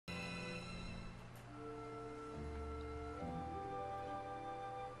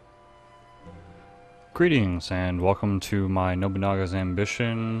Greetings and welcome to my Nobunaga's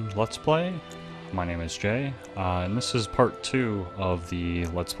Ambition Let's Play. My name is Jay, and this is part 2 of the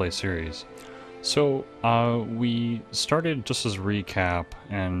Let's Play series. So, we started, just as a recap,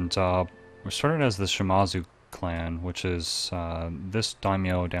 and we started as the Shimazu Clan, which is this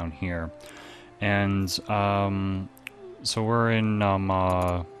daimyo down here. And so we're in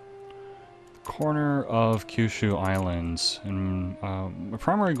corner of Kyushu Islands, and my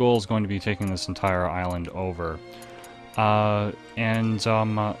primary goal is going to be taking this entire island over. So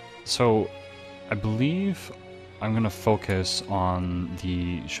I believe I'm going to focus on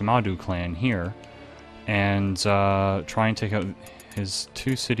the Shimazu clan here, and try and take out his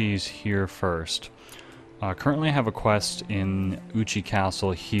two cities here first. Currently I have a quest in Uchi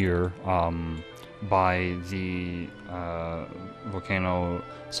Castle here, by the volcano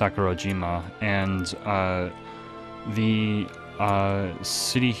Sakurajima, and the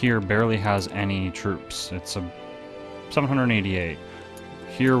city here barely has any troops. It's a 788.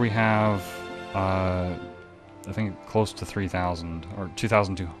 Here we have I think close to 3,000 or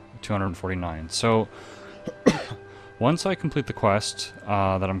 2,249. So once I complete the quest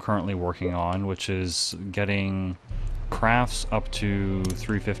that I'm currently working on, which is getting crafts up to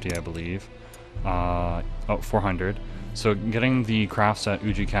 350, I believe. 400. So getting the crafts at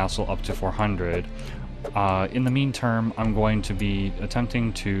Uji Castle up to 400. In the meantime, I'm going to be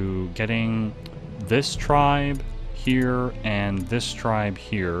attempting to getting this tribe here and this tribe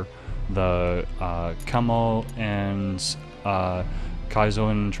here, the Kamo and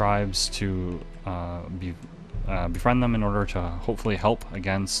Kaizoan tribes, to befriend them in order to hopefully help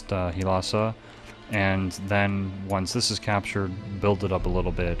against Hirasa. And then once this is captured, build it up a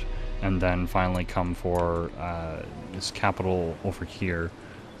little bit, and then finally come for this capital over here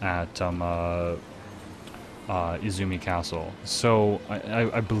at Izumi Castle. So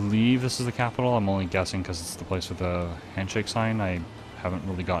I believe this is the capital. I'm only guessing because it's the place with the handshake sign. I haven't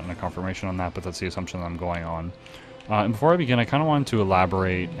really gotten a confirmation on that, but that's the assumption that I'm going on. And before I begin, I kind of wanted to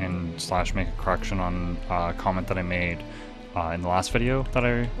elaborate and / make a correction on a comment that I made in the last video that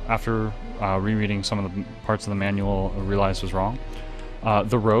after rereading some of the parts of the manual, realized was wrong.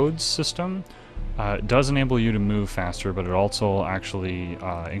 The roads system does enable you to move faster, but it also actually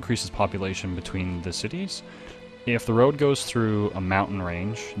increases population between the cities. If the road goes through a mountain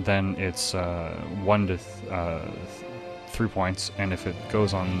range, then it's 1 to 3 points, and if it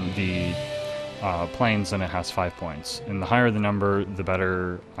goes on the plains, then it has 5 points. And the higher the number, the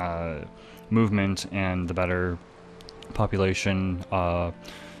better movement and the better population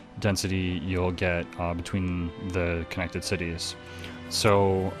density you'll get between the connected cities.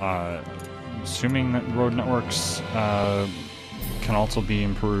 So, assuming that road networks can also be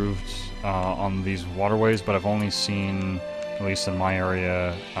improved on these waterways, but I've only seen, at least in my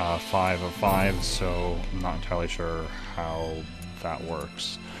area, 5 of 5, so I'm not entirely sure how that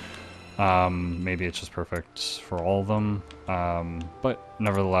works. Maybe it's just perfect for all of them, but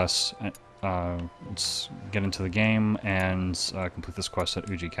nevertheless, let's get into the game and complete this quest at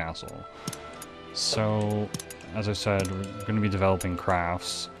Uji Castle. So, as I said, we're going to be developing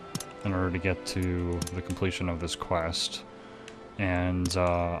crafts in order to get to the completion of this quest, and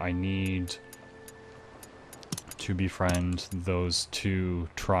I need to befriend those two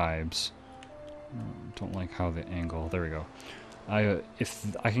tribes. Don't like how the angle, there we go.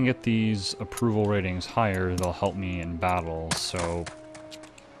 If I can get these approval ratings higher, they'll help me in battle. So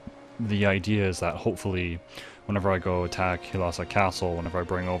the idea is that hopefully whenever I go attack Hirasa Castle, whenever I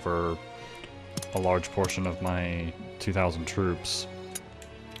bring over a large portion of my 2,000 troops,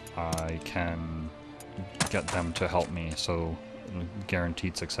 I can get them to help me, so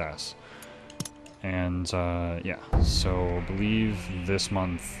guaranteed success. And yeah, so I believe this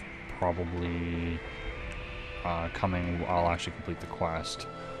month, probably coming, I'll actually complete the quest.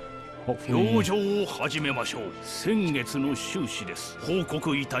 Hopefully.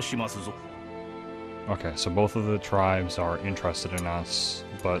 Okay, so both of the tribes are interested in us,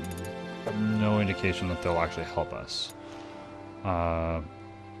 but no indication that they'll actually help us.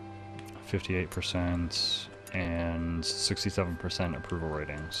 58% and 67% approval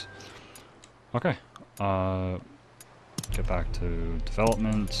ratings. Okay, get back to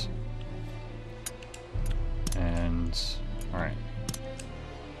development, and alright.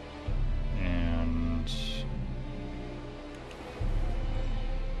 And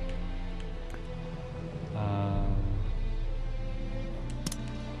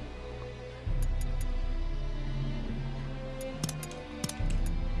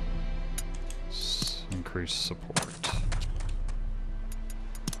increase support.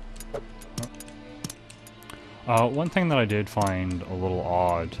 One thing that I did find a little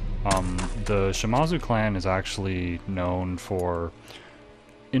odd, the Shimazu clan is actually known for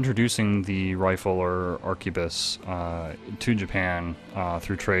introducing the rifle or arquebus to Japan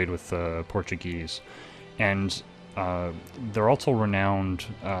through trade with the Portuguese. And they're also renowned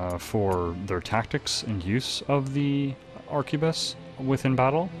for their tactics and use of the arquebus within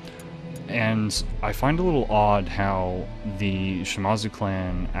battle. And I find it a little odd how the Shimazu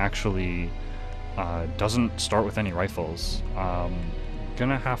clan actually doesn't start with any rifles.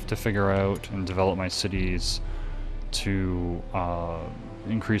 Gonna have to figure out and develop my cities to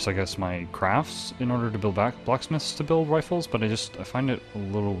increase, I guess, my crafts in order to build blacksmiths to build rifles, but I find it a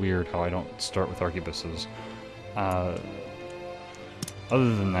little weird how I don't start with arquebuses. Other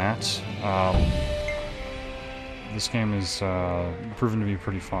than that, this game is proven to be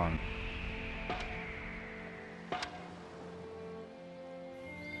pretty fun.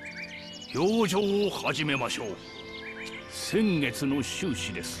 Okay,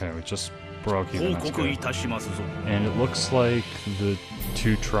 we just broke even, that's good. And it looks like the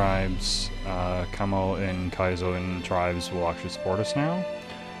two tribes, Kamo and Kaizoin tribes, will actually support us now.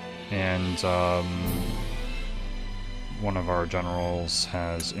 And one of our generals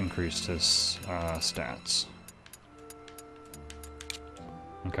has increased his stats.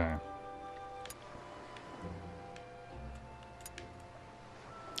 Okay.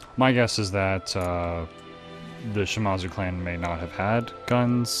 My guess is that the Shimazu clan may not have had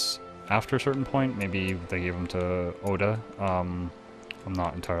guns after a certain point. Maybe they gave them to Oda. I'm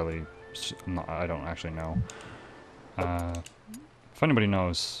not entirely... I don't actually know. If anybody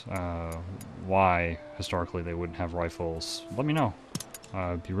knows why, historically, they wouldn't have rifles, let me know.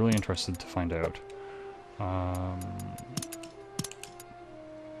 I'd be really interested to find out.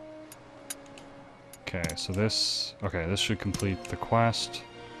 Okay, so this... Okay, this should complete the quest.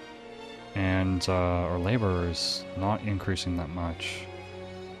 And our labor is not increasing that much.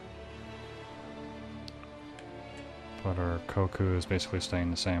 But our koku is basically staying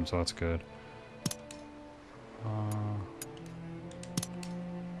the same, so that's good.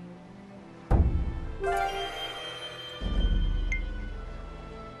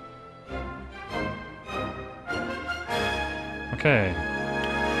 Okay.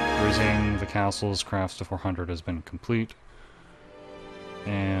 Raising the castle's crafts to 400 has been complete.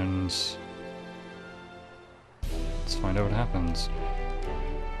 And let's find out what happens.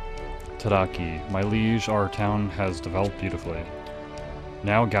 Tadaki, my liege, our town has developed beautifully.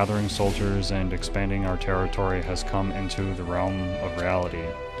 Now gathering soldiers and expanding our territory has come into the realm of reality.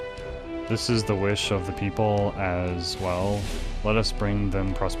 This is the wish of the people as well. Let us bring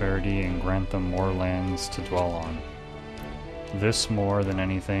them prosperity and grant them more lands to dwell on. This, more than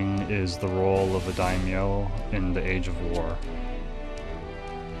anything, is the role of a daimyo in the age of war.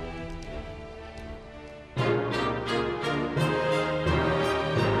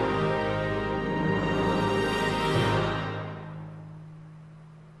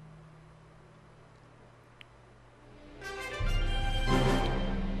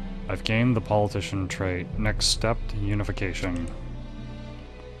 I've gained the politician trait. Next step, unification.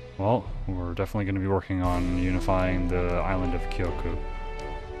 Well, we're definitely going to be working on unifying the island of Kyoku.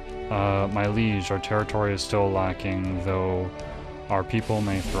 My liege, our territory is still lacking, though our people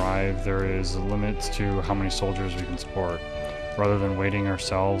may thrive. There is a limit to how many soldiers we can support. Rather than waiting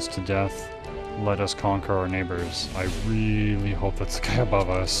ourselves to death, let us conquer our neighbors. I really hope that's the guy above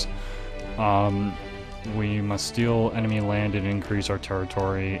us. We must steal enemy land and increase our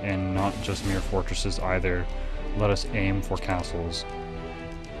territory, and not just mere fortresses either. Let us aim for castles.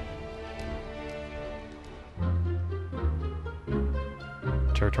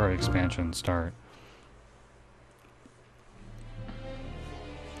 Territory expansion, start.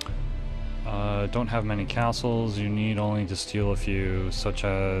 Don't have many castles, you need only to steal a few, such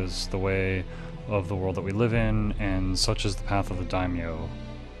as the way of the world that we live in, and such is the path of the daimyo.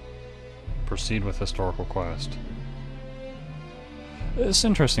 Proceed with historical quest. It's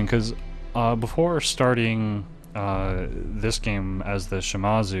interesting because before starting this game as the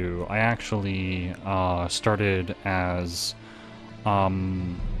Shimazu, I actually started as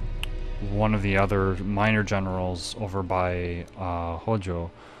one of the other minor generals over by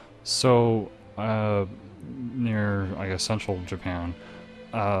Hojo, so near, I guess, central Japan.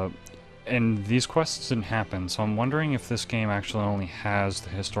 And these quests didn't happen, so I'm wondering if this game actually only has the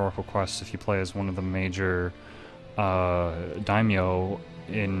historical quests if you play as one of the major daimyo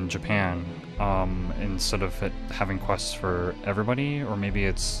in Japan, instead of it having quests for everybody, or maybe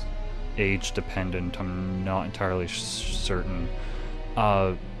it's age dependent. I'm not entirely certain.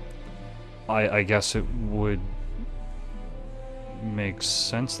 I guess it would makes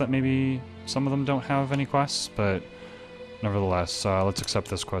sense that maybe some of them don't have any quests, but nevertheless, let's accept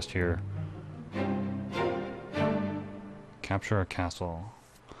this quest here. Capture a castle.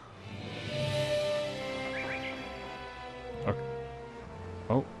 Okay.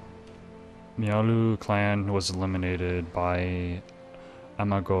 Oh. Miyalu clan was eliminated by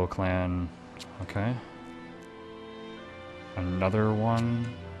Amago clan. Okay. Another one.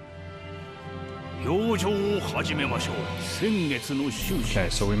 Okay,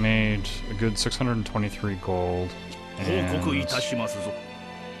 so we made a good 623 gold, and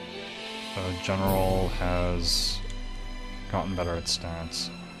general has gotten better at stats.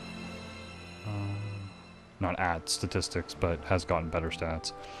 Not at statistics, but has gotten better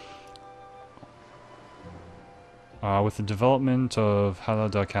stats. With the development of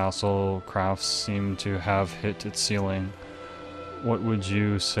Harada Castle, crafts seem to have hit its ceiling. What would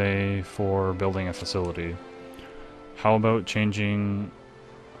you say for building a facility? How about changing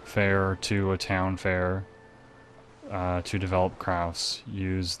fair to a town fair to develop crafts?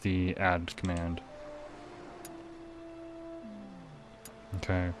 Use the add command.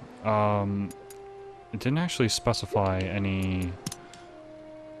 Okay. It didn't actually specify any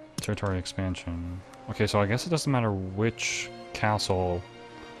territory expansion. Okay, so I guess it doesn't matter which castle.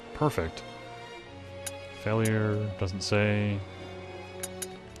 Perfect. Failure, doesn't say.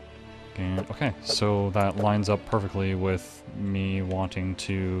 And, okay, so that lines up perfectly with me wanting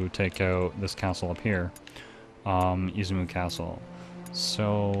to take out this castle up here. Izumi Castle.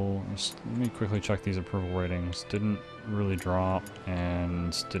 So, let me quickly check these approval ratings. Didn't really drop,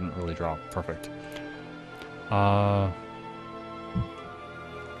 and didn't really drop. Perfect.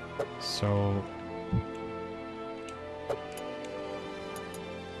 So...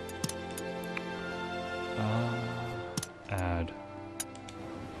 add.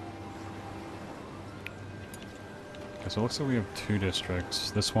 Okay, so it looks like we have two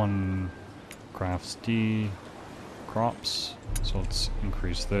districts. This one crafts D crops, so let's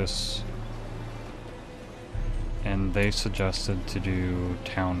increase this. And they suggested to do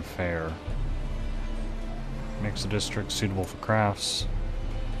town fair. Makes the district suitable for crafts.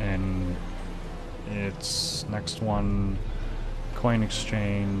 And its next one, coin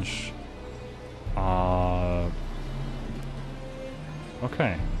exchange.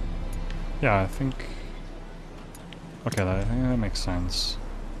 Okay. Yeah, I think... Okay, I think that makes sense.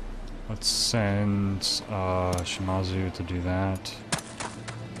 Let's send Shimazu to do that.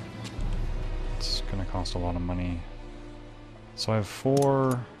 It's gonna cost a lot of money. So I have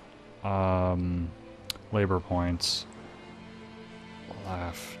 4 labor points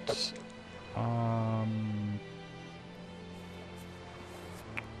left.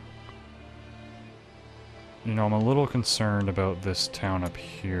 You know, I'm a little concerned about this town up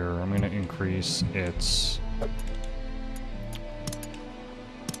here. I'm going to increase its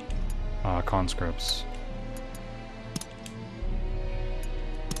conscripts.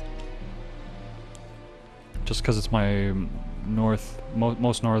 Just because it's my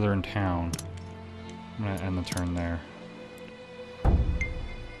most northern town. I'm going to end the turn there.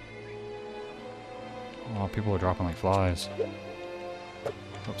 Oh, people are dropping like flies.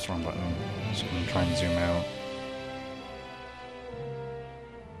 Oops, wrong button. Just gonna try and zoom out.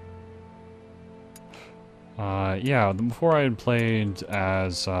 Yeah, before I had played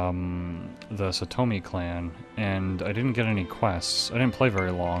as the Satomi clan, and I didn't get any quests. I didn't play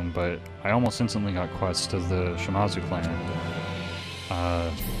very long, but I almost instantly got quests to the Shimazu clan.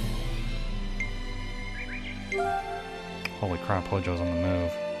 Holy crap, Hojo's on the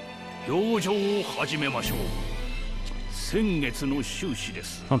move.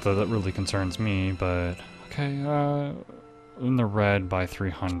 Not that that really concerns me, but okay, in the red by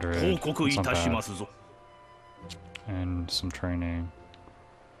 300. That's not bad. And some training.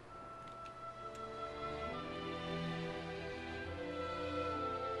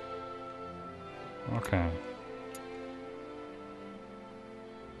 Okay.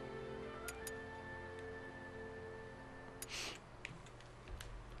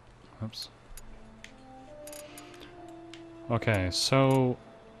 Oops. Okay, so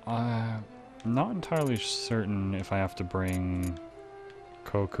I'm not entirely certain if I have to bring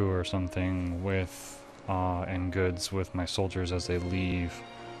Koku or something with and goods with my soldiers as they leave,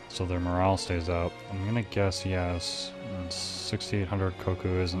 so their morale stays up. I'm gonna guess yes. 6,800 Koku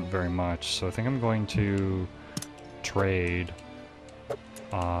isn't very much, so I think I'm going to trade.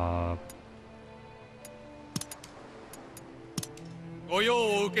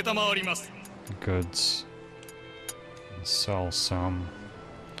 Goods. And sell some.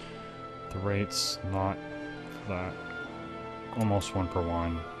 The rate's not that. Almost 1 per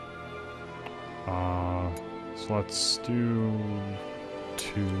 1. So let's do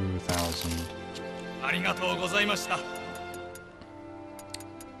 2,000.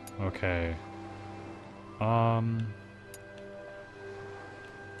 Okay. I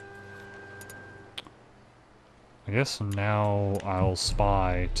guess now I'll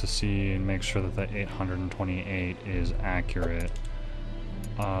spy to see and make sure that the 828 is accurate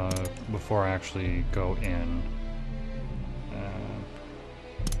before I actually go in.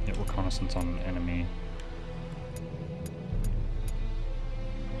 Get reconnaissance on an enemy.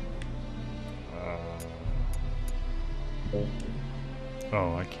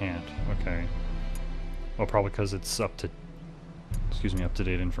 Oh, I can't. Okay. Oh, probably because it's up to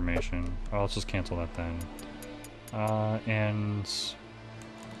date information. Oh, let's just cancel that then. And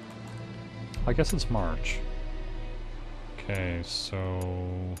I guess it's March. Okay,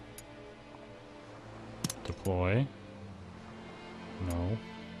 so deploy. No.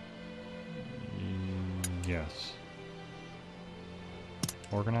 Yes.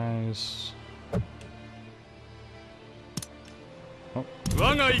 Organize. Oh.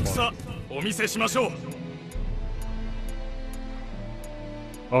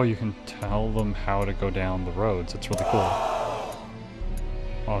 Oh, you can tell them how to go down the roads. It's really cool. Oh,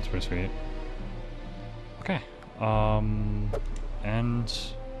 that's pretty sweet. Okay. End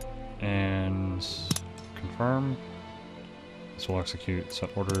and confirm. This will execute set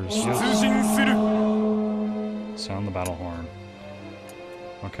orders. Yes. Sound the battle horn.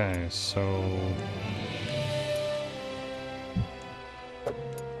 Okay, so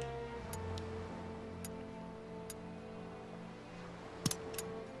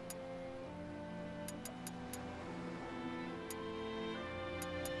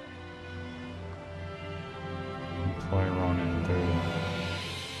play Ronin,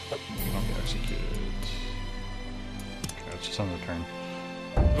 not get executed. Okay, it's just on the turn.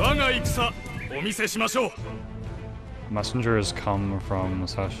 Messengers come from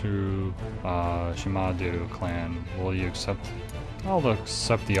Sashu Shimazu Clan. Will you accept? I'll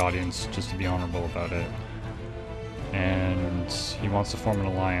accept the audience just to be honorable about it. And he wants to form an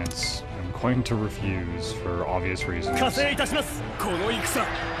alliance. I'm going to refuse for obvious reasons. Oh, that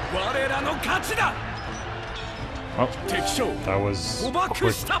was a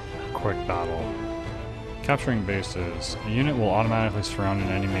quick battle. Capturing bases. A unit will automatically surround an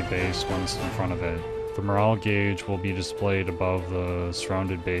enemy base once in front of it. The morale gauge will be displayed above the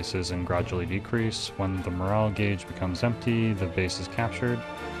surrounded bases and gradually decrease. When the morale gauge becomes empty, the base is captured.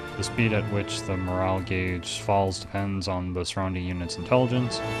 The speed at which the morale gauge falls depends on the surrounding unit's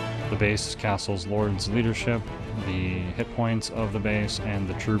intelligence, the base castle's lord's leadership, the hit points of the base, and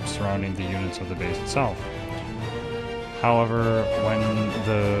the troops surrounding the units of the base itself. However, when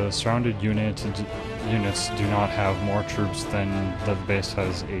the surrounded units do not have more troops than the base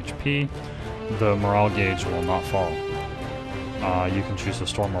has HP, the morale gauge will not fall. You can choose to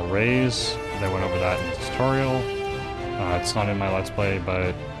storm or raise. They went over that in the tutorial. It's not in my Let's Play,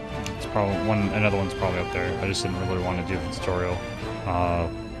 but it's probably another one's probably up there. I just didn't really want to do the tutorial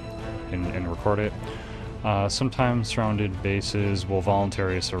and record it. Sometimes surrounded bases will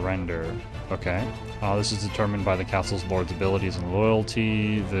voluntarily surrender. Okay. This is determined by the castle's lord's abilities and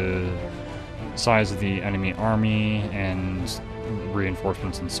loyalty, the size of the enemy army, and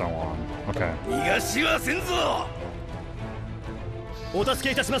reinforcements and so on. Okay. Alright.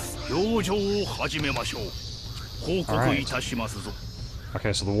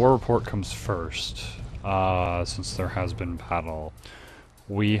 Okay, so the war report comes first, since there has been battle.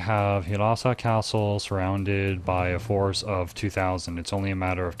 We have Hirasa Castle surrounded by a force of 2,000. It's only a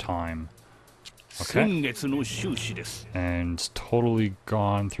matter of time. Okay. And totally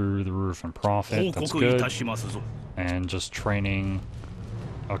gone through the roof in profit. That's good. And just training.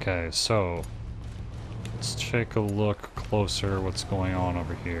 Okay, so let's take a look closer what's going on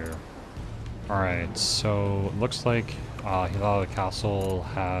over here. Alright, so it looks like Hirasa Castle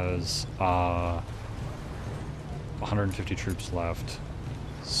has 150 troops left.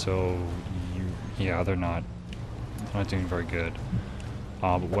 So yeah, they're not doing very good.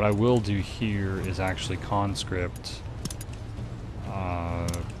 But what I will do here is actually conscript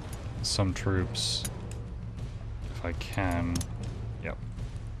some troops, if I can. Yep.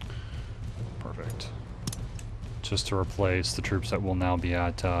 Perfect. Just to replace the troops that will now be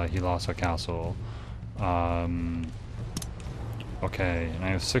at Hirasa Castle. Okay, and I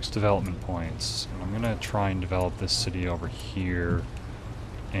have 6 development points. And I'm gonna try and develop this city over here.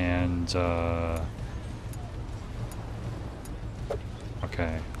 And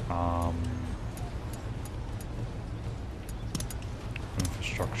okay,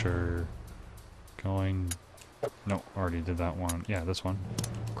 infrastructure going, no, already did that one. Yeah, this one,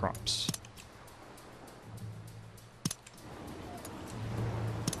 crops.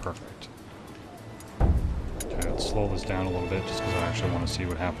 Perfect. Okay, let's slow this down a little bit just because I actually want to see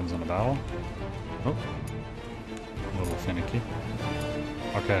what happens in a battle. Oh. A little finicky.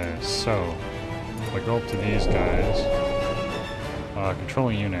 Okay, so if I go up to these guys,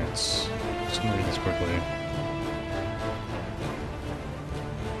 controlling units. Just gonna read this quickly.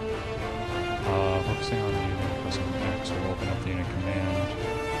 Focusing on the unit, pressing X will open up the unit command.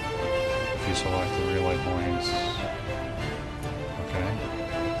 If you select the real light points. Okay.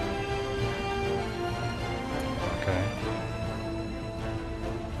 Okay.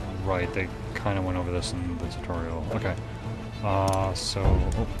 Right, they kind of went over this in the tutorial. Okay. So...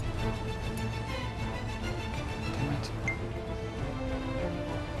 Oh. Damn it.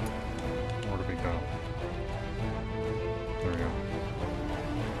 Where do we go? There we go.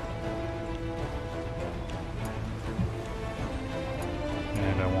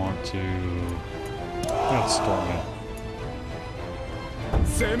 And I want to... Let's storm it.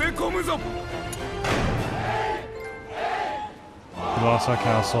 Hirasa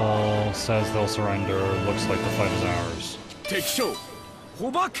Castle says they'll surrender. Looks like the fight is ours.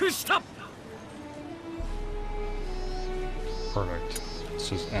 Perfect. Let's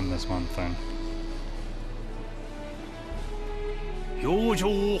just end this one thing.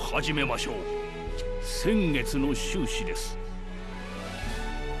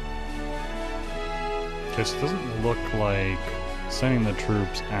 Okay, so it doesn't look like sending the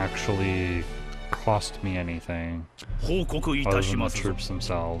troops actually cost me anything other than the troops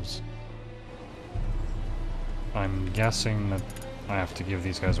themselves. I'm guessing that I have to give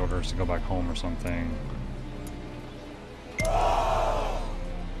these guys orders to go back home or something.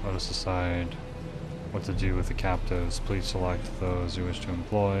 Let us decide what to do with the captives. Please select those you wish to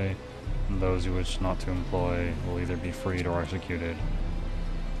employ, and those you wish not to employ will either be freed or executed.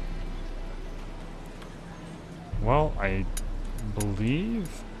 Well, I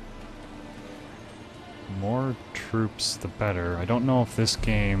believe more troops the better. I don't know if this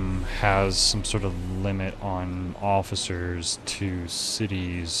game has some sort of limit on officers to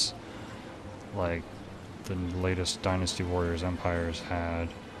cities like the latest Dynasty Warriors Empires had,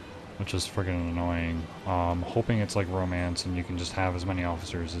 which is friggin' annoying. Hoping it's like Romance and you can just have as many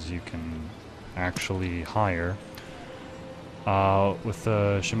officers as you can actually hire. With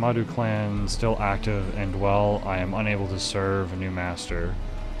the Shimazu Clan still active and well, I am unable to serve a new master.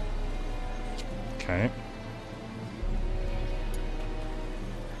 Okay.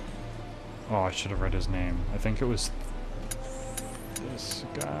 Oh, I should have read his name. I think it was this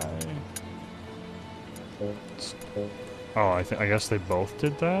guy. Oh, I guess they both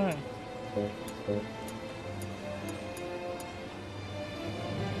did that?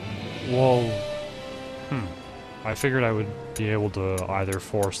 Well, I figured I would be able to either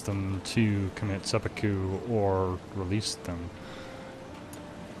force them to commit seppuku or release them.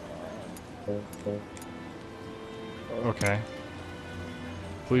 Okay.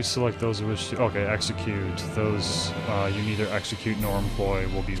 Please select those who wish to... Okay, execute. Those you neither execute nor employ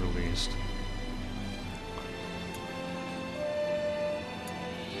will be released.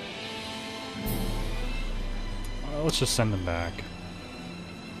 Let's just send them back.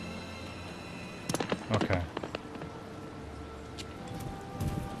 Okay.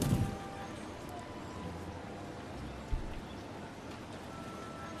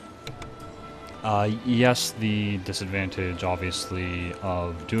 Yes, the disadvantage, obviously,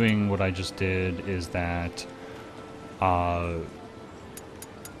 of doing what I just did is that,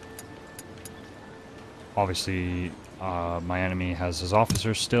 obviously, my enemy has his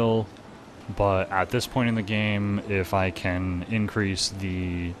officers still, but at this point in the game, if I can increase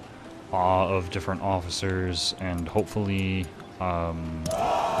the of different officers and hopefully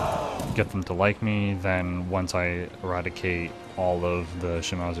get them to like me, then once I eradicate all of the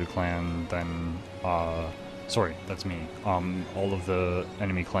Shimazu clan, then sorry, that's me. All of the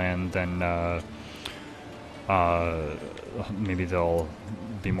enemy clan, then maybe they'll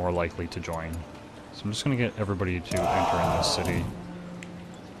be more likely to join. So I'm just gonna get everybody to enter in this city.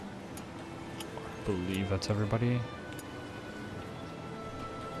 I believe that's everybody.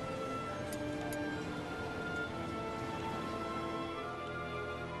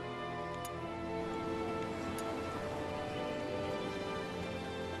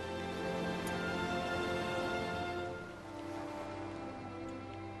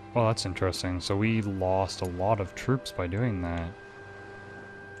 Well, that's interesting. So we lost a lot of troops by doing that.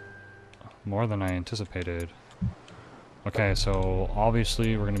 More than I anticipated. Okay, so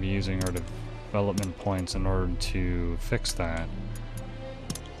obviously we're going to be using our development points in order to fix that.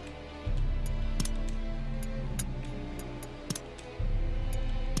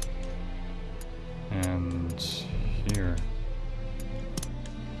 And here.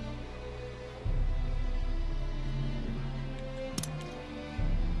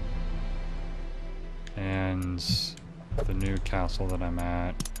 means the new castle that I'm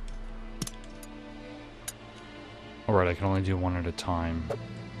at... Alright, I can only do one at a time.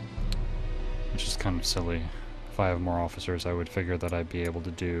 Which is kind of silly. If I have more officers, I would figure that I'd be able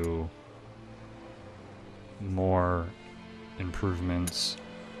to do more improvements.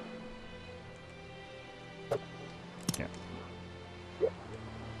 Yeah.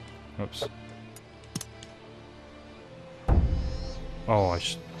 Oops. Oh, I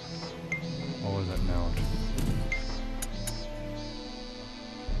should... What was that note?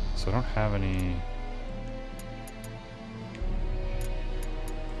 So I don't have any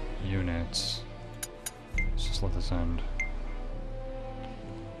units. Let's just let this end.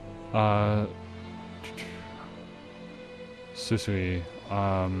 Susui,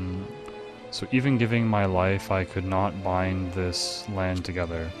 so even giving my life, I could not bind this land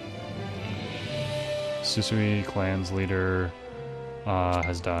together. Susui clan's leader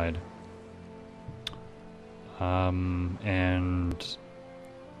has died. And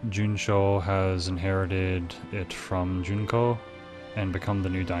Junsho has inherited it from Junko and become the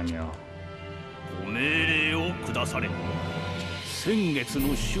new daimyo. ご命令を下され。先月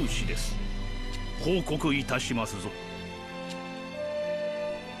の収支です。報告いたしますぞ。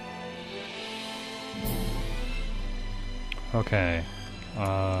Okay.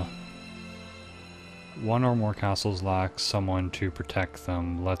 One or more castles lack someone to protect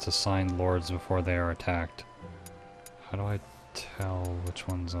them. Let's assign lords before they are attacked. How do I tell which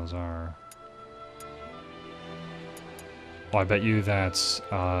ones those are? Oh, I bet you that's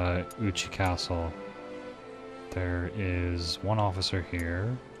Uchi Castle. There is one officer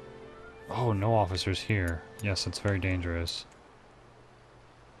here. Oh, no officers here. Yes, it's very dangerous.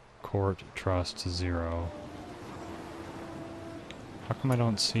 Court trust 0. How come I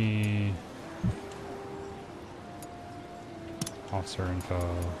don't see officer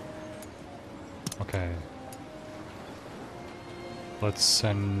info? Okay. Let's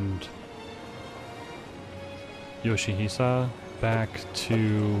send Yoshihisa back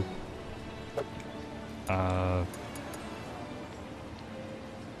to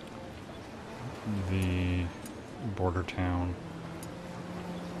the border town.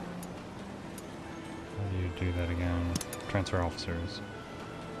 How do you do that again? Transfer officers.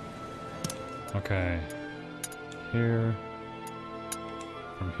 Okay. Here.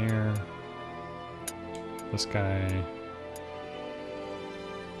 From here. This guy.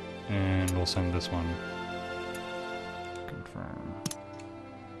 And we'll send this one. Confirm.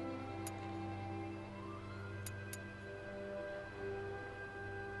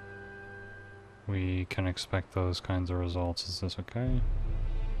 We can expect those kinds of results. Is this okay?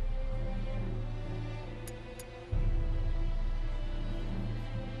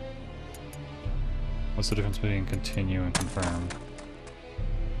 What's the difference between continue and confirm?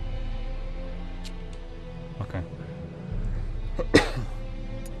 Okay.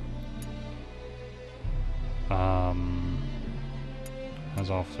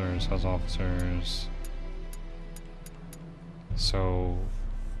 Has officers. So...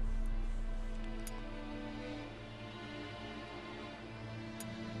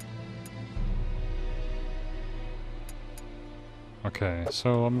 Okay,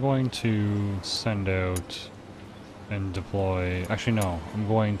 so I'm going to send out and deploy... Actually, no. I'm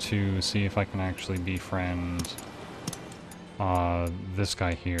going to see if I can actually befriend this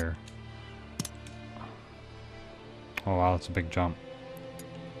guy here. Oh wow, that's a big jump.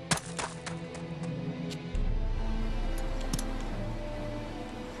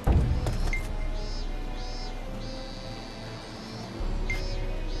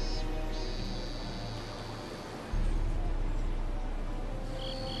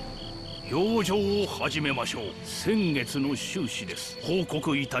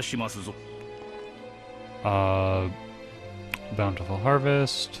 Bountiful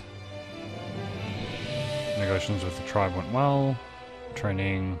harvest. Negotiations with the tribe went well.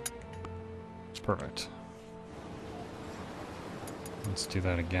 Training. Perfect. Let's do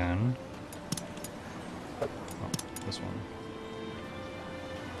that again. Oh, this one.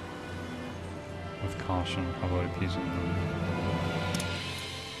 With caution, how about appeasing them?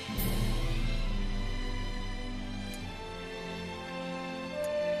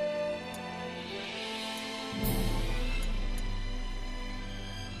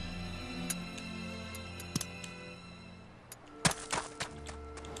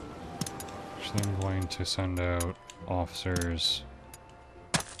 I'm going to send out officers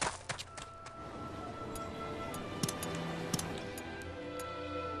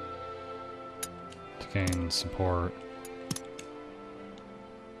to gain support.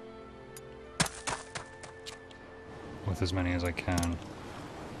 With as many as I can.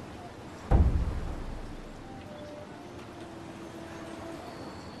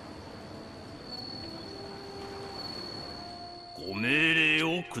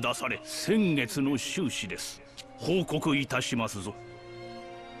 を下され。先月の収支です。報告いたしますぞ。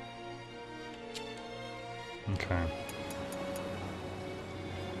Okay.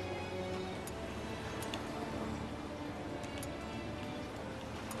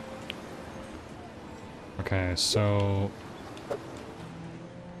 Okay, so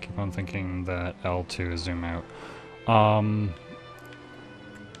keep on thinking that L2 is zoom out.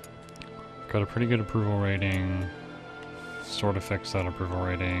 Got a pretty good approval rating. Sort of fixed that approval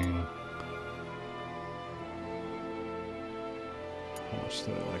rating. How much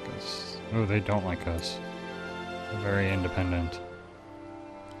do they like us? Oh, they don't like us. They're very independent.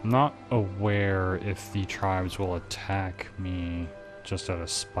 I'm not aware if the tribes will attack me just out of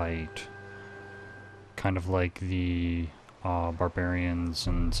spite. Kind of like the barbarians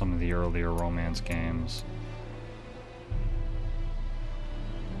in some of the earlier romance games.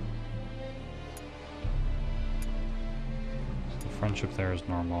 So the friendship there is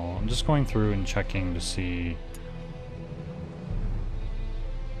normal. I'm just going through and checking to see.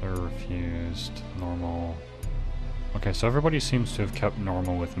 They're refused. Normal. Okay, so everybody seems to have kept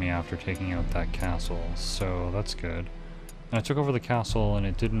normal with me after taking out that castle, so that's good. And I took over the castle and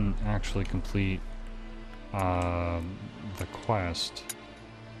it didn't actually complete the quest.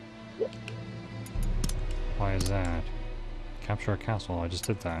 Why is that? Capture a castle, I just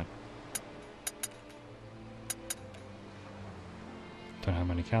did that. Don't have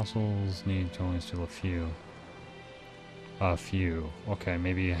many castles, need to only steal a few. A few. Okay,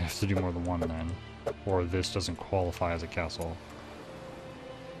 maybe I have to do more than one then. Or this doesn't qualify as a castle.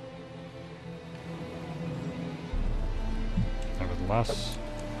 Nevertheless.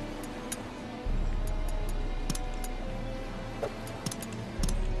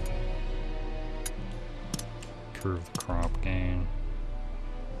 Improve the crop gain.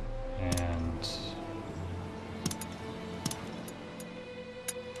 And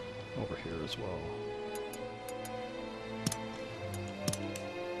over here as well.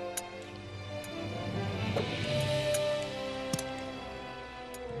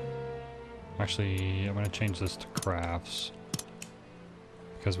 Actually, I'm going to change this to crafts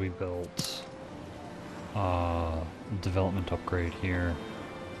because we built development upgrade here.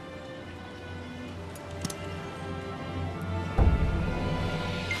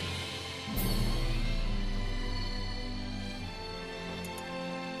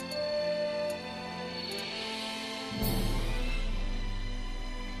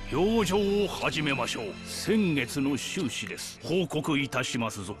養生を始めましょう。先月の収支です。報告いたしま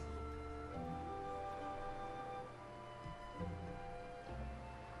すぞ。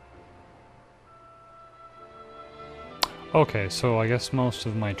Okay, so I guess most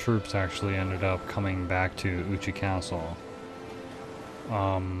of my troops actually ended up coming back to Uchi Castle.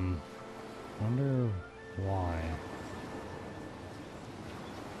 Wonder why.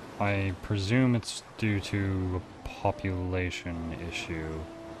 I presume it's due to a population issue.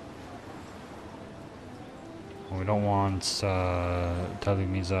 We don't want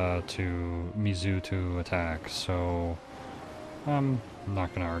Mizu to attack, so I'm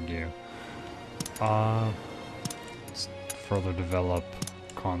not gonna argue. Let's further develop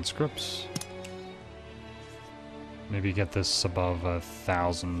conscripts. Maybe get this above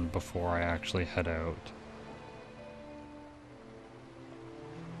 1,000 before I actually head out.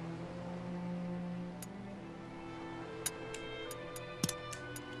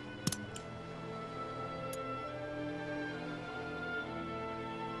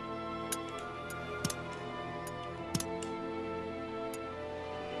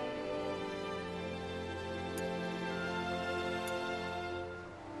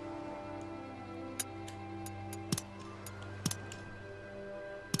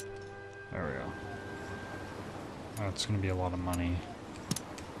 There we go. That's going to be a lot of money.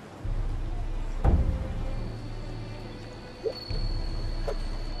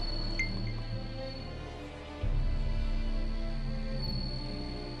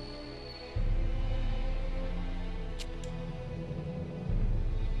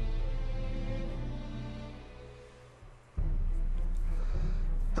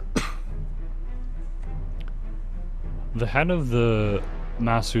 The head of the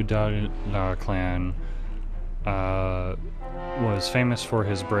Masuda clan was famous for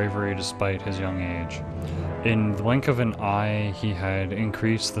his bravery despite his young age. In the blink of an eye, he had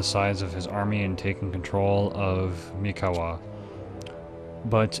increased the size of his army and taken control of Mikawa.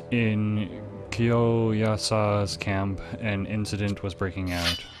 But in Kiyoyasa's camp, an incident was breaking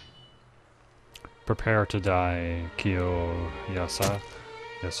out. Prepare to die, Kiyoyasa.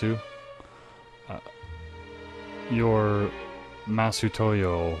 Yasu. Your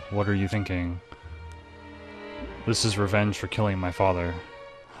Masutoyo, what are you thinking? This is revenge for killing my father.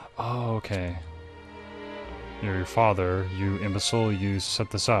 Oh, okay. You're your father. You imbecile, you set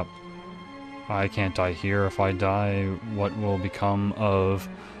this up. I can't die here. If I die, what will become of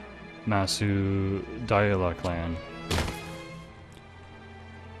Masu Daila clan?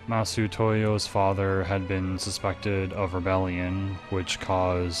 Masu Toyo's father had been suspected of rebellion, which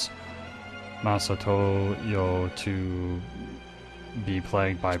caused Masatoyo to be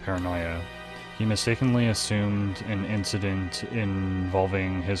plagued by paranoia. He mistakenly assumed an incident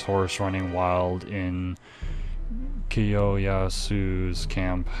involving his horse running wild in Kiyosuyasu's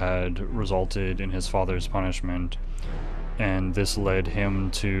camp had resulted in his father's punishment, and this led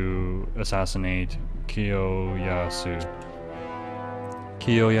him to assassinate Kiyoyasu.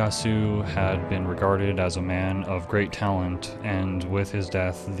 Kiyoyasu had been regarded as a man of great talent, and with his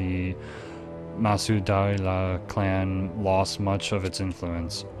death, the Masudaila clan lost much of its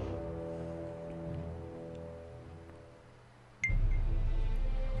influence.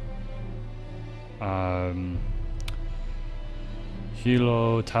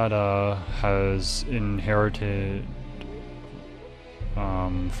 Hirotada has inherited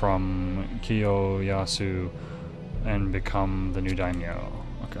from Kiyoyasu and become the new daimyo.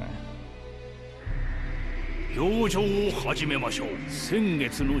 Okay. 養生を始めましょう。先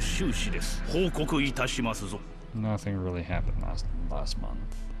月の収支です。報告いたしますぞ。 Nothing really happened last month.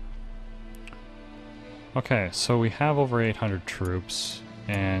 Okay, so we have over 800 troops,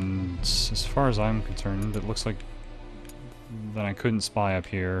 and as far as I'm concerned, it looks like that I couldn't spy up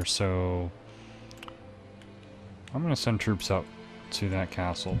here, so I'm gonna send troops up to that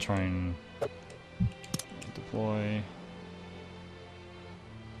castle, try and deploy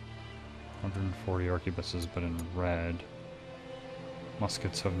 140 arquebuses, but in red.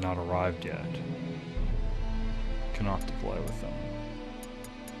 Muskets have not arrived yet. Cannot deploy with them.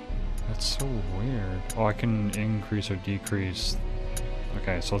 That's so weird. Oh, I can increase or decrease.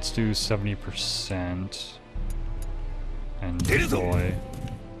 Okay, so let's do 70% and deploy.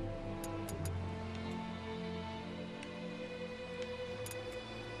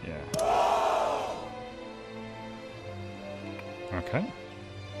 Yeah. Okay.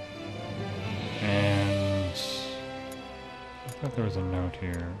 And I thought there was a note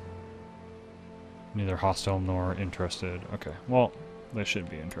here. Neither hostile nor interested. Okay, well, they should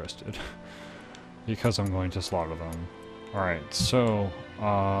be interested. Because I'm going to slaughter them. Alright, so,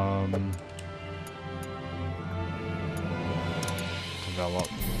 develop.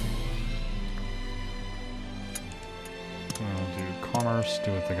 We'll do commerce,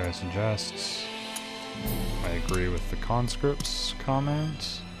 do what the guy suggests. I agree with the conscripts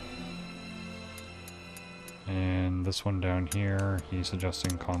comment. And this one down here, he's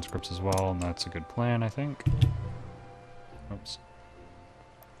suggesting conscripts as well, and that's a good plan, I think. Oops.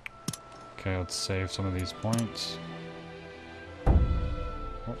 Okay, let's save some of these points.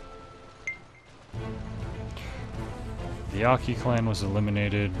 Oh. The Aki clan was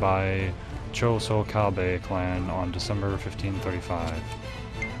eliminated by Chosokabe clan on December 1535.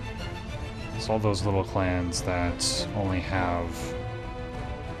 It's all those little clans that only have...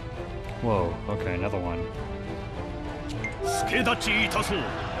 Whoa, okay, another one.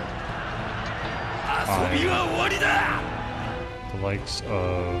 The likes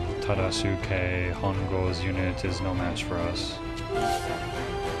of Tadasuke Hongo's unit is no match for us.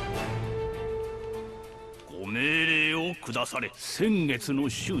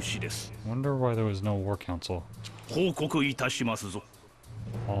 Wonder why there was no war council.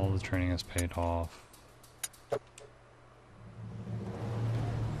 All the training has paid off.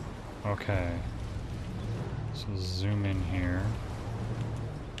 Okay. So zoom in here.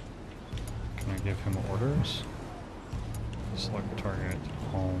 Can I give him orders? Select target,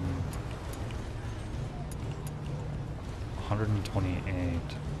 home. 128.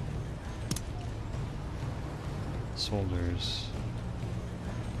 Soldiers.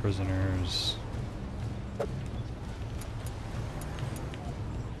 Prisoners.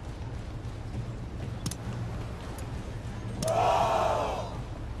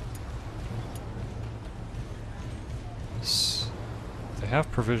 They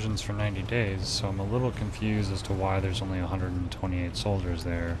have provisions for 90 days, so I'm a little confused as to why there's only 128 soldiers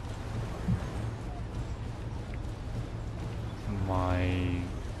there. My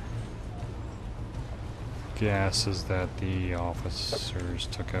guess is that the officers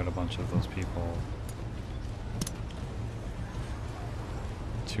took out a bunch of those people.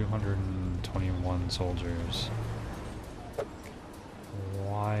 221 soldiers.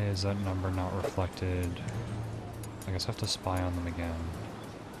 Why is that number not reflected? I guess I have to spy on them again.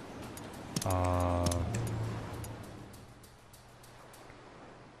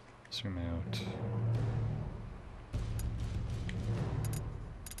 Zoom out.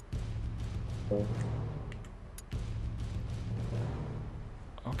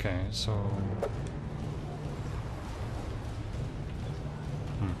 Okay, so...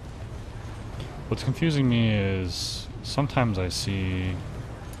 What's confusing me is sometimes I see...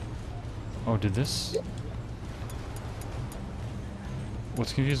 Oh, did this...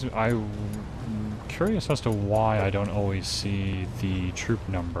 What's confusing... I'm curious as to why I don't always see the troop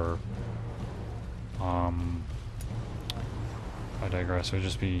number. I digress. It would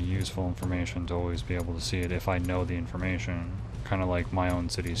just be useful information to always be able to see it if I know the information. Kind of like my own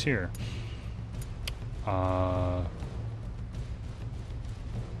cities here. I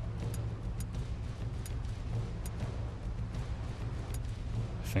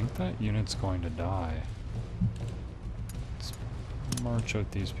think that unit's going to die. Let's march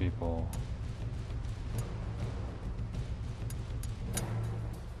out these people.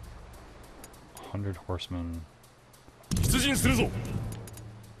 "100 horsemen."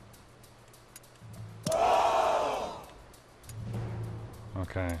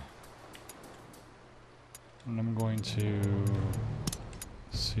 Okay. And I'm going to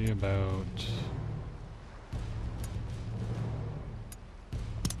see about...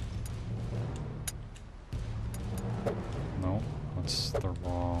 No, that's the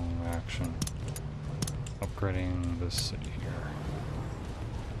wrong action. Upgrading this city here.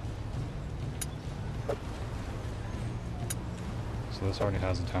 So this already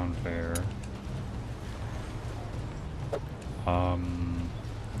has a town fair.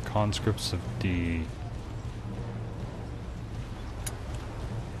 Conscripts of D.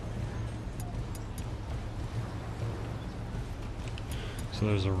 So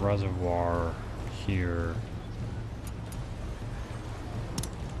there's a reservoir here.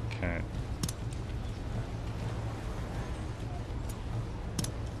 Okay.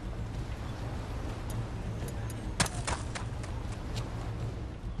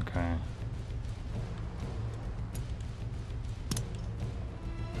 Okay.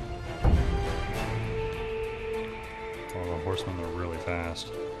 Oh, the horsemen are really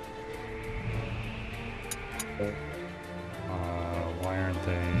fast. Why aren't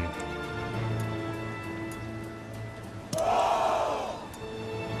they...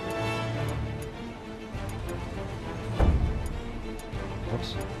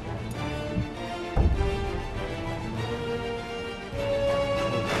 Whoops.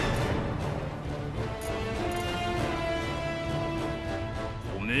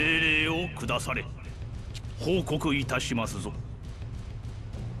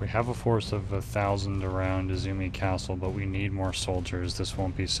 We have a force of 1,000 around Izumi Castle, but we need more soldiers. This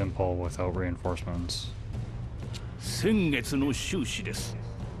won't be simple without reinforcements. 先月の収支です。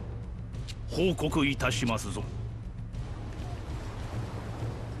報告いたしますぞ。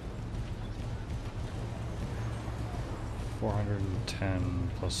410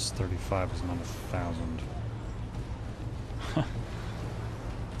 plus 35 is another 1,000.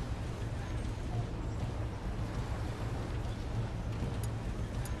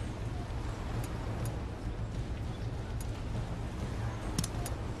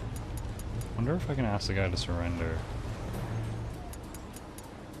 Wonder if I can ask the guy to surrender.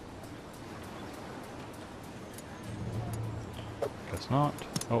 Guess not.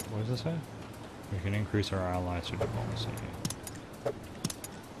 Oh, what does it say? We can increase our allies through diplomacy.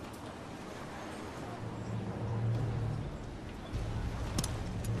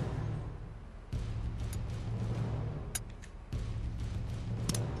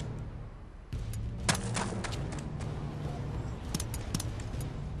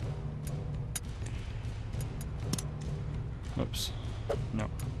 Oops. No.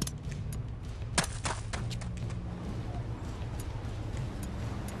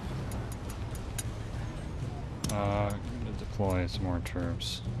 I'm gonna deploy some more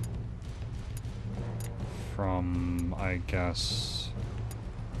troops. From, I guess,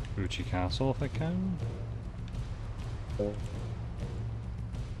 Uchi Castle if I can?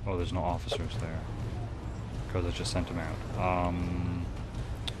 Oh, there's no officers there. Because I just sent them out.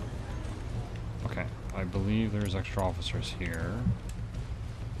 Okay, I believe there's extra officers here.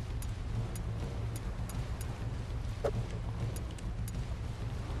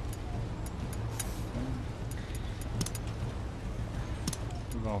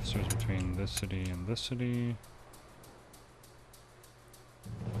 Move officers between this city and this city.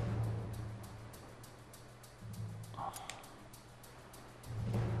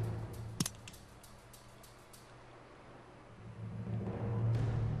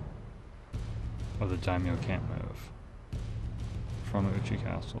 Oh, the Daimyo can't move from Uchi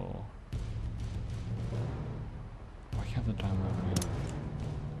Castle. Why can't the Daimyo move?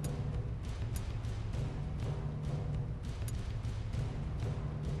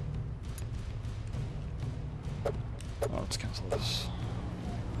 let's cancel this.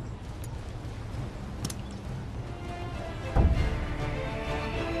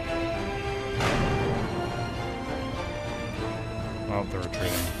 Oh, they're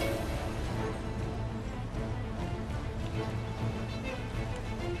retreating.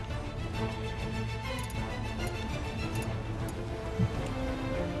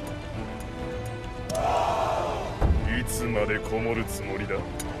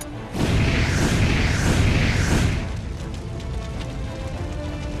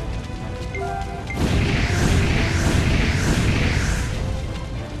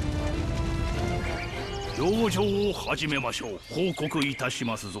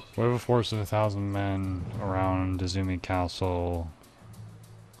 We have a force of 1,000 men around Izumi Castle,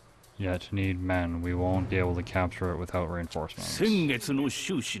 yet need men. We won't be able to capture it without reinforcements.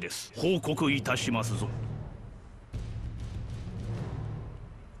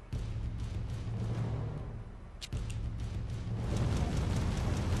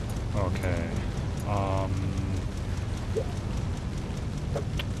 Okay.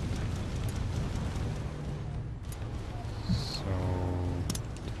 So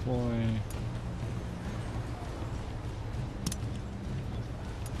deploy.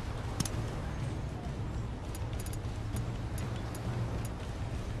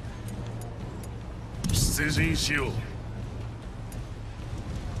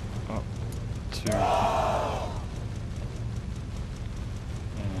 Up to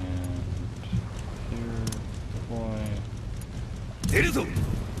and here deploy.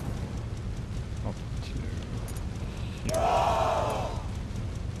 Up to here.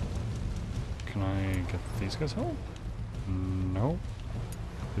 Can I get these guys help? No.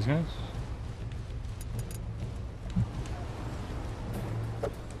 These guys?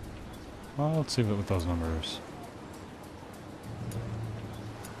 Well, let's see with those numbers.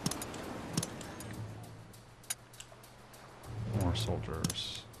 More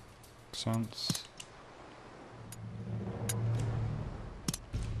soldiers. Makes sense.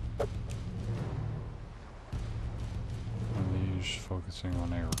 Unleash focusing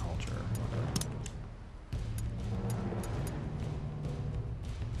on agriculture. Okay.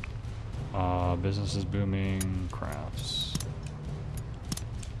 Business is booming. Crafts.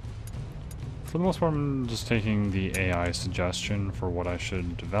 For the most part, I'm just taking the AI suggestion for what I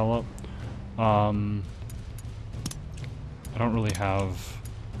should develop. I don't really have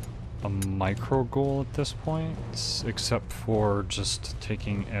a micro goal at this point, except for just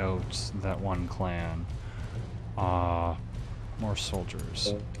taking out that one clan. More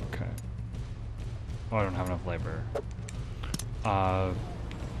soldiers. Okay. Oh, I don't have enough labor.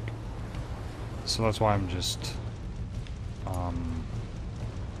 So that's why I'm just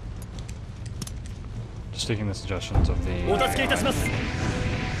taking the suggestions of the AI.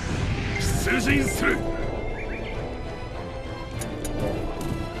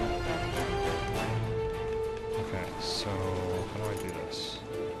 Okay, so how do I do this?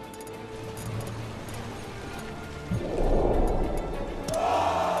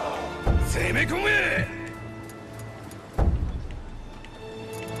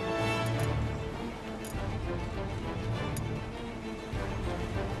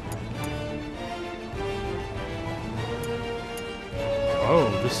 Oh,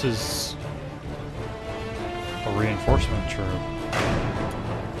 this is a reinforcement troop.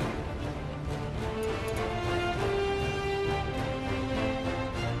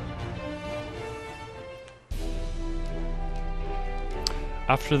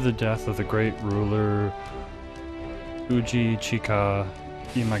 After the death of the great ruler Uji Chika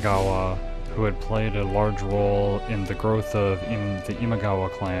Imagawa, who had played a large role in the growth of the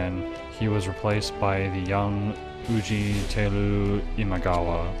Imagawa clan, he was replaced by the young Uji Teru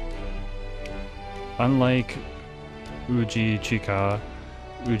Imagawa. Unlike Uji Chika,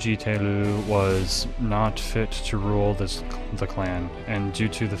 Uji Teru was not fit to rule the clan, and due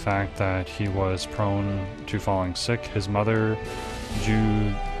to the fact that he was prone to falling sick, his mother,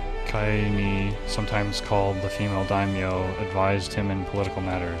 Ju Kaini, sometimes called the female daimyo, advised him in political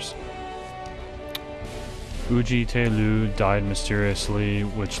matters. Uji Teru died mysteriously,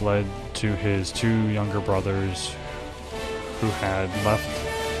 which led to his two younger brothers, who had left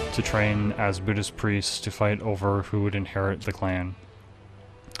to train as Buddhist priests to fight over who would inherit the clan.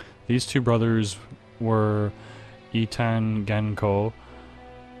 These two brothers were Itan Genko,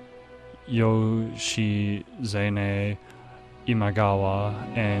 Yoshizane Imagawa,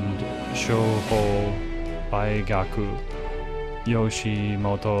 and Shoho Baigaku,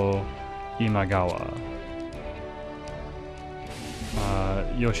 Yoshimoto Imagawa.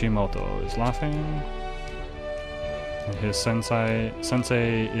 Yoshimoto is laughing. And his sensei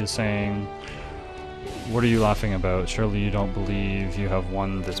is saying, What are you laughing about? Surely you don't believe you have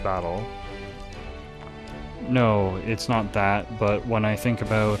won this battle. No, it's not that, but when I think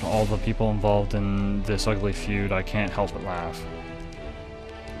about all the people involved in this ugly feud, I can't help but laugh.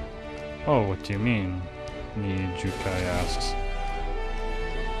 Oh, what do you mean? Nijukai asks.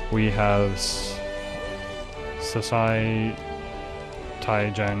 We have Sasai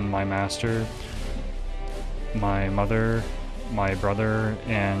Taijen, my master, my mother, my brother,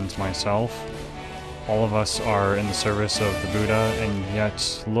 and myself. All of us are in the service of the Buddha, and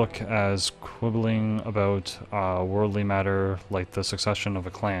yet look as quibbling about worldly matter like the succession of a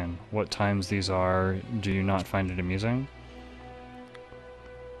clan. What times these are, do you not find it amusing?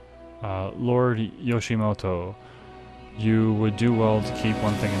 Lord Yoshimoto, you would do well to keep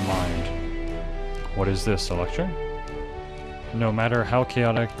one thing in mind. What is this, a lecture? No matter how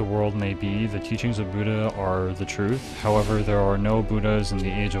chaotic the world may be, the teachings of Buddha are the truth. However, there are no Buddhas in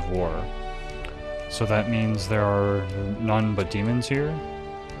the age of war. So that means there are none but demons here?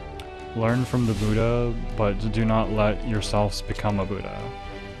 Learn from the Buddha, but do not let yourselves become a Buddha.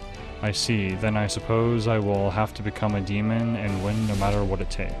 I see. Then I suppose I will have to become a demon and win no matter what it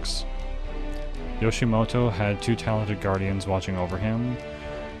takes. Yoshimoto had two talented guardians watching over him,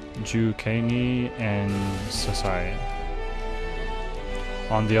 Jukeni and Sasai.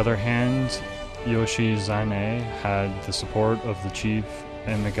 On the other hand, Yoshizane had the support of the chief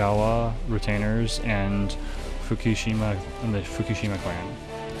Emegawa retainers and the Fukushima clan.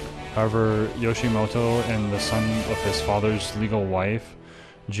 However, Yoshimoto and the son of his father's legal wife,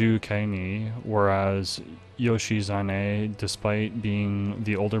 Jukeni, whereas Yoshizane, despite being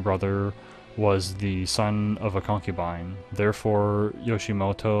the older brother, was the son of a concubine. Therefore,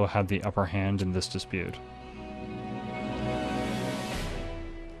 Yoshimoto had the upper hand in this dispute.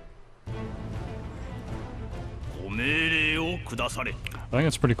 I think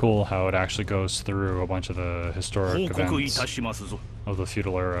it's pretty cool how it actually goes through a bunch of the historic events of the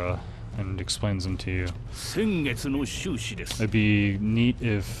feudal era and explains them to you. It'd be neat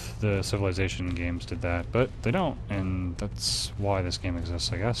if the Civilization games did that, but they don't, and that's why this game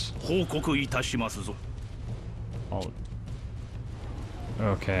exists, I guess.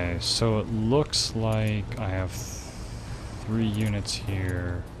 Okay, so it looks like I have 3 units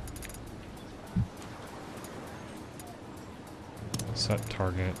here. Set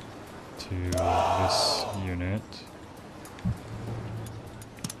target to this unit.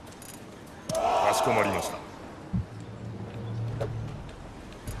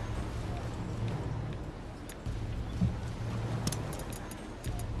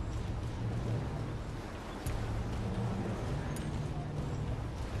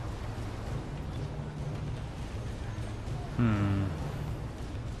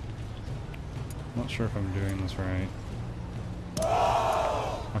 Not sure if I'm doing this right.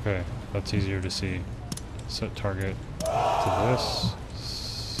 Okay, that's easier to see. Set target to this.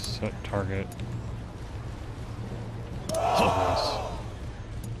 Set target to this.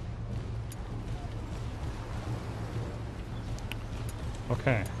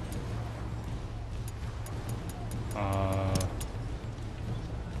 Okay.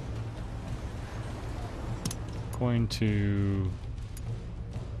 Going to...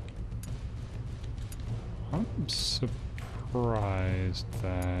 I'm surprised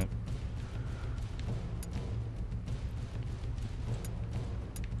that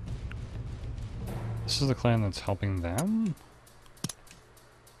this is the clan that's helping them?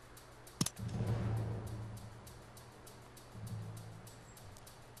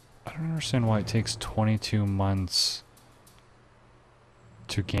 I don't understand why it takes 22 months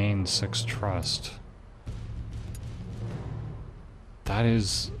to gain 6 trust. That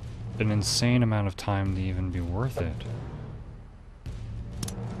is an insane amount of time to even be worth it.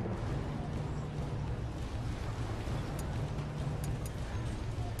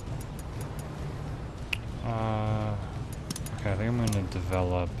 Okay, I think I'm going to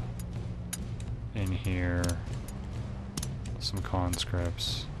develop in here some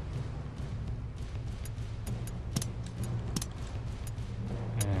conscripts.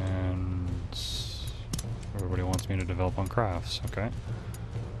 And everybody wants me to develop on crafts, okay.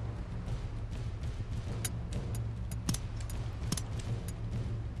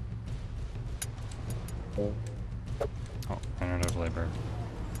 Oh, ran out of labor.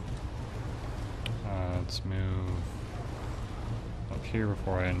 Let's move up here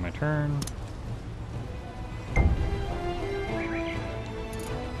before I end my turn.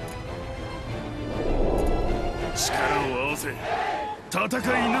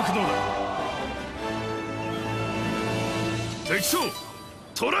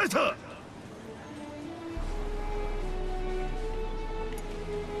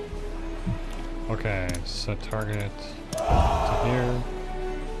 Okay, set target to here.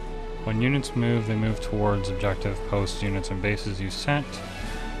 When units move, they move towards objective posts, units, and bases you set.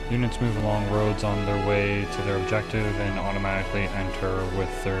 Units move along roads on their way to their objective and automatically enter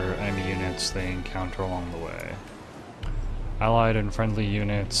with their enemy units they encounter along the way. Allied and friendly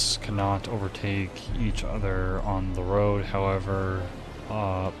units cannot overtake each other on the road, however,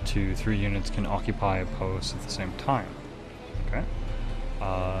 up to 3 units can occupy a post at the same time. Okay.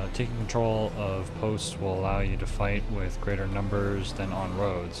 Taking control of posts will allow you to fight with greater numbers than on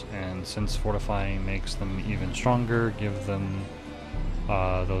roads, and since fortifying makes them even stronger, give them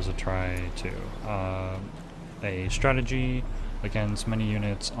those a try too. A strategy against many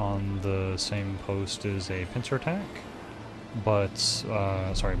units on the same post is a pincer attack, but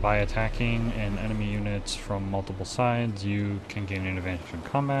by attacking an enemy units from multiple sides, you can gain an advantage in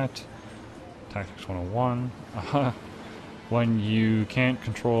combat. Tactics 101. When you can't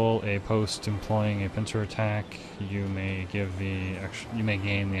control a post employing a pincer attack, you may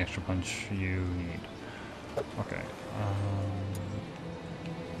gain the extra punch you need. Okay.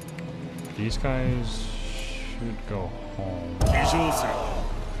 These guys should go home.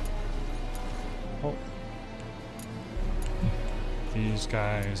 Oh. These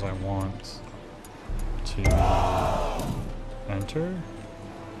guys I want to enter.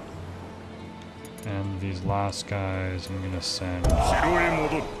 And these last guys I'm gonna send.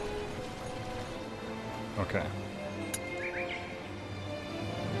 Okay.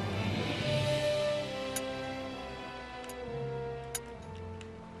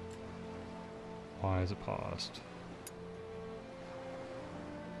 Why is it paused?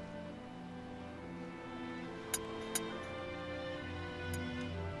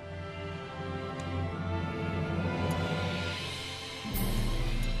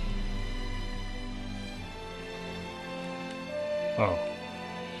 Oh.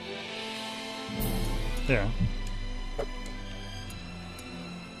 Yeah.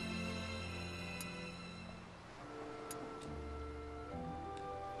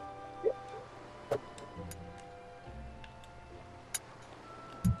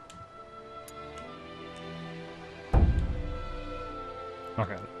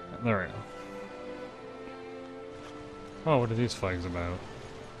 Okay, there we go. Oh, what are these flags about?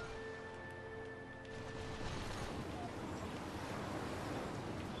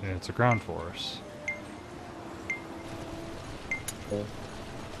 Yeah, it's a ground force. Oh.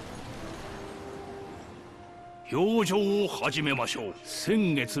 表情を始めましょう。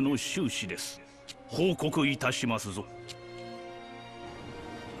先月の収支です。報告いたしますぞ。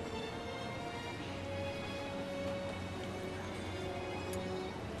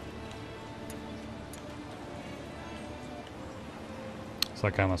So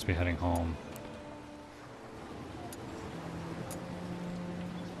that guy must be heading home.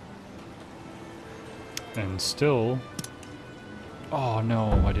 And still... Oh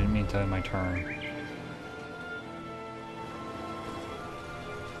no, I didn't mean to end my turn.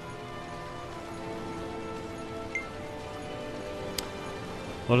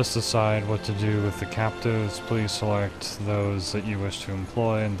 Let us decide what to do with the captives. Please select those that you wish to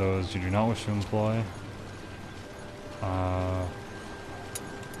employ and those you do not wish to employ.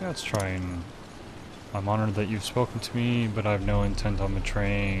 Let's try and... I'm honored that you've spoken to me, but I have no intent on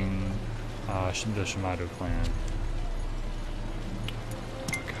betraying the Shimazu Clan.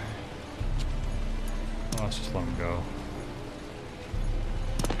 Okay. Well, let's just let him go.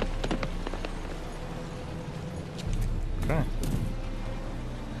 Okay.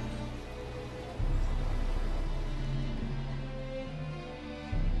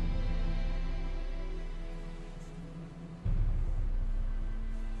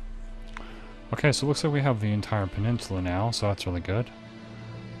 Okay, so it looks like we have the entire peninsula now, so that's really good.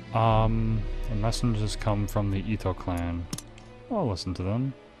 The messengers come from the Ito clan. I'll listen to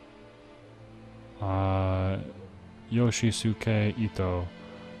them. Yoshisuke Ito.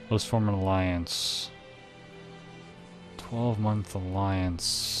 Let's form an alliance. 12-month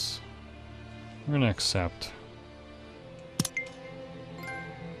alliance. I'm gonna accept.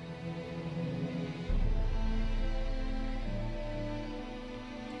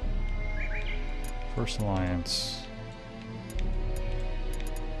 First alliance.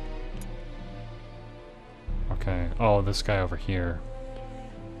 Okay. Oh, this guy over here.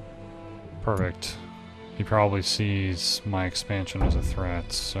 Perfect. He probably sees my expansion as a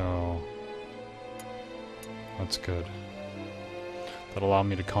threat, so that's good. That'll allow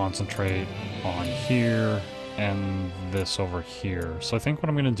me to concentrate on here and this over here. So I think what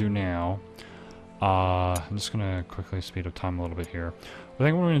I'm gonna do now, I'm just gonna quickly speed up time a little bit here. I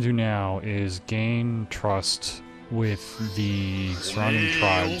think what we're gonna do now is gain trust with the surrounding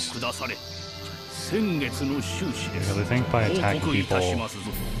tribes. Because I think by attacking people,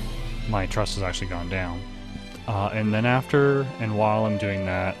 my trust has actually gone down. And then after and while I'm doing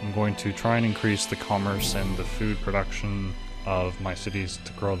that, I'm going to try and increase the commerce and the food production of my cities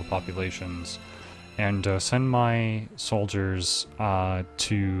to grow the populations, and send my soldiers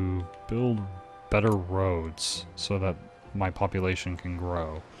to build better roads so that my population can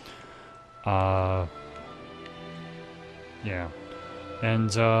grow. Yeah.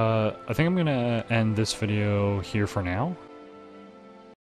 And I think I'm gonna end this video here for now.